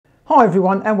Hi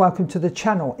everyone and welcome to the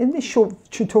channel. In this short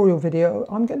tutorial video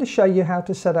I'm going to show you how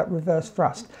to set up reverse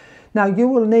thrust. Now you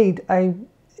will need a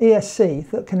ESC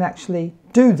that can actually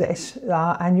do this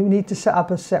and you need to set up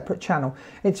a separate channel.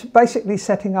 It's basically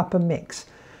setting up a mix.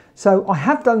 So I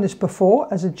have done this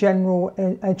before as a general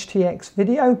EdgeTX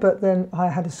video, but then I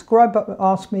had a scribe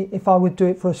ask me if I would do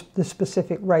it for the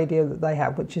specific radio that they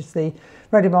have, which is the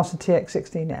RadioMaster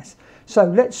TX16s. So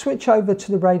let's switch over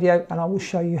to the radio and I will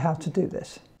show you how to do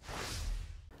this.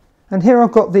 And here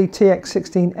I've got the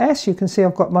TX16s. You can see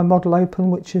I've got my model open,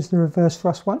 which is the reverse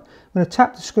thrust one. I'm going to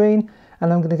tap the screen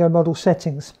and I'm going to go model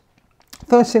settings.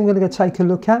 First thing we're going to take a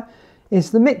look at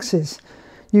is the mixes.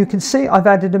 You can see I've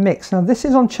added a mix. Now this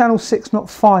is on channel 6, not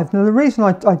 5. Now the reason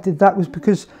I did that was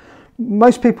because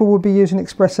most people will be using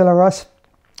Express LRS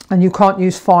and you can't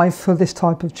use 5 for this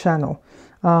type of channel.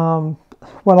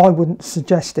 Well, I wouldn't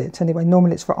suggest it anyway.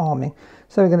 Normally it's for arming.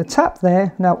 So we're going to tap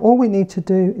there. Now all we need to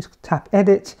do is tap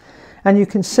edit. And you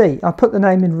can see I put the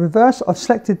name in reverse. I've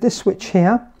selected this switch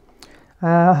here,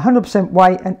 100%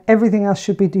 weight, and everything else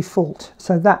should be default.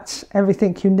 So that's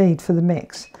everything you need for the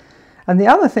mix. And the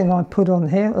other thing I put on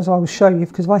here, as I will show you,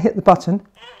 because if I hit the button,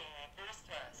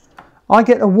 I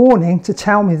get a warning to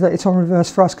tell me that it's on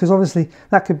reverse thrust, because obviously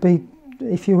that could be,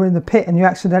 if you were in the pit and you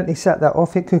accidentally set that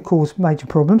off, it could cause major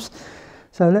problems.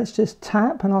 So let's just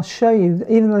tap and I'll show you,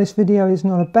 even though this video is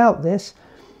not about this,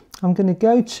 I'm going to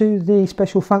go to the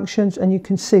special functions and you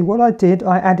can see what I did.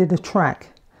 I added a track.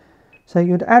 So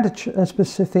you'd add a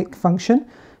specific function.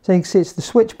 So you can see it's the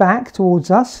switch back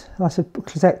towards us. I said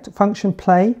select function,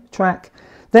 play, track,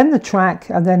 then the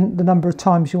track, and then the number of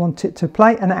times you want it to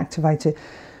play and activate it.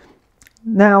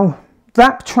 Now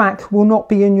that track will not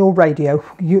be in your radio.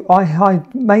 I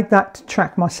made that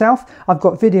track myself. I've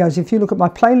got videos. If you look at my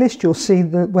playlist, you'll see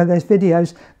where there's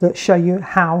videos that show you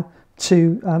how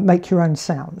to make your own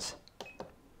sounds.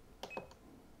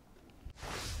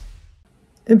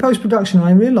 In post-production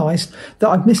I realised that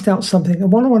I've missed out something,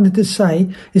 and what I wanted to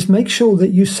say is make sure that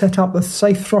you set up a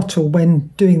safe throttle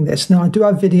when doing this. Now I do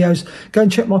have videos, go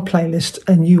and check my playlist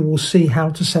and you will see how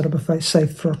to set up a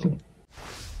safe throttle.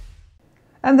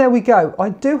 And there we go. I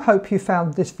do hope you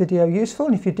found this video useful,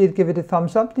 and if you did, give it a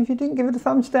thumbs up, and if you didn't, give it a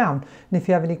thumbs down. And if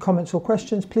you have any comments or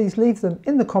questions, please leave them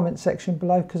in the comment section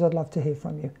below because I'd love to hear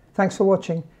from you. Thanks for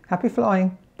watching. Happy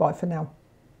flying. Bye for now.